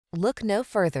Look no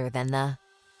further than the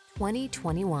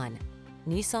 2021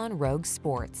 Nissan Rogue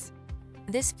Sports.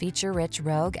 This feature-rich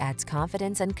Rogue adds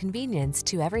confidence and convenience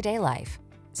to everyday life.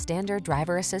 Standard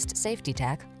driver assist safety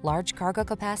tech, large cargo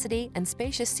capacity, and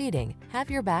spacious seating have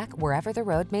your back wherever the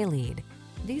road may lead.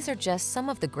 These are just some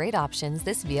of the great options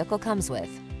this vehicle comes with: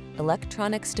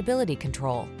 electronic stability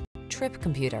control, trip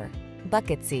computer,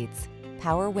 bucket seats,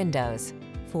 power windows,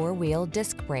 four-wheel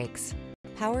disc brakes,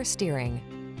 power steering.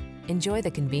 Enjoy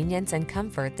the convenience and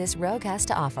comfort this Rogue has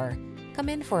to offer. Come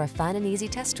in for a fun and easy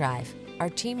test drive. Our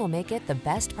team will make it the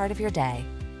best part of your day.